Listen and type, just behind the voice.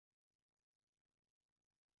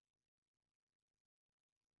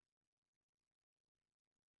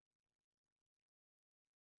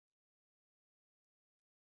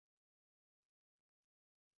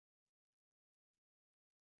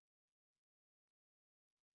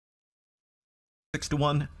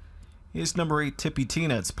6-1 is number 8, Tippy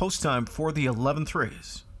Tina. It's post time for the 11th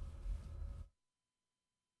race.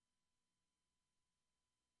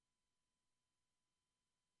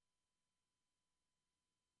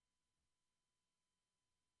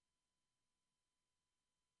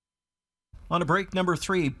 On a break, number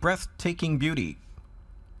 3, Breathtaking Beauty.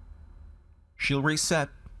 She'll reset.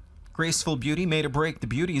 Graceful Beauty made a break. The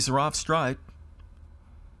Beauties are off stride.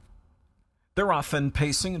 They're off and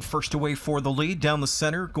pacing, and first away for the lead. Down the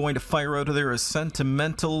center, going to fire out of there is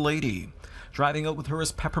Sentimental Lady. Driving out with her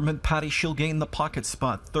is Peppermint Patty. She'll gain the pocket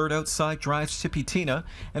spot. Third outside drives Tippy Tina,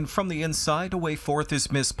 and from the inside, away fourth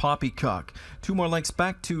is Miss Poppycock. 2 more lengths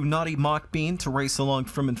back to Naughty Mock Bean to race along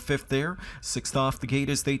from in fifth there. Sixth off the gate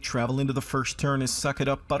as they travel into the first turn is Suck It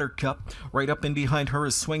Up Buttercup. Right up in behind her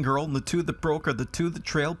is Swing Girl, and the 2 that broke are the 2 that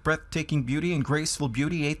trail, Breathtaking Beauty and Graceful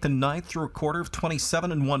Beauty, 8th and 9th through a quarter of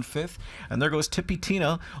 27 and 1/5. And there goes Tippy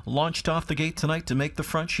Tina, launched off the gate tonight to make the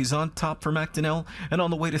front. She's on top for McDonnell, and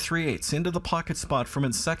on the way to 3/8 into the pocket spot from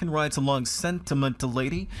in second, rides along Sentimental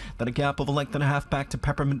Lady. Then a gap of a length and a half back to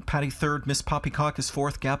Peppermint Patty third. Miss Poppycock is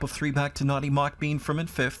fourth. Gap of 3 back to Naughty Mock Bean from in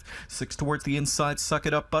fifth. 6 towards the inside, Suck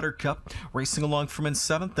It Up Buttercup. Racing along from in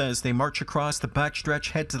seventh as they march across the backstretch.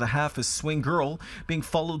 Head to the half is Swing Girl, being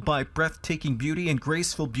followed by Breathtaking Beauty and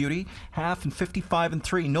Graceful Beauty. Half and 55 and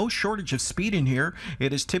 3. No shortage of speed in here.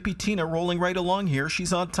 It is Tippy Tina rolling right along here.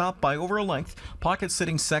 She's on top by over a length. Pocket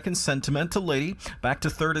sitting second, Sentimental Lady. Back to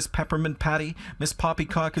third is Peppermint Patty. Miss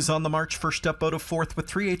Poppycock is on the march, first up out of fourth with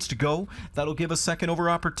 3/8 to go. That'll give a second over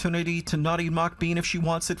opportunity to Naughty Mock Bean if she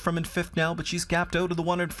wants it from in fifth now, but she's gapped out of the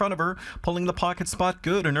one in front of her, pulling the pocket spot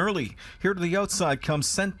good and early. Here to the outside comes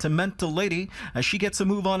Sentimental Lady as she gets a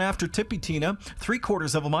move on after Tippy Tina.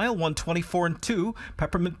 3/4 of a mile, 1:24 and 2.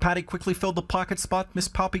 Peppermint Patty quickly filled the pocket spot. Miss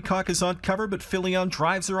Poppycock is on cover, but Philion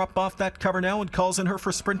drives her up off that cover now and calls in her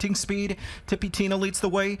for sprinting speed. Tippy Tina leads the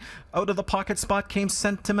way. Out of the pocket spot came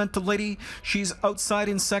Sentimental Lady. She's outside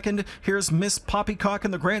in second. Here's Miss Poppycock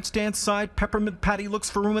on the grandstand side. Peppermint Patty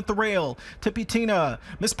looks for room at the rail. Tippy Tina,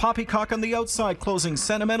 Miss Poppycock on the outside closing.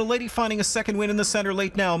 Sentimental Lady finding a second win in the center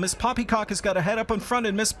late now. Miss Poppycock has got a head up in front,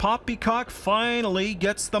 and Miss Poppycock finally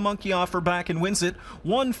gets the monkey off her back and wins it.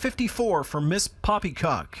 1:54 for Miss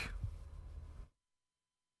Poppycock.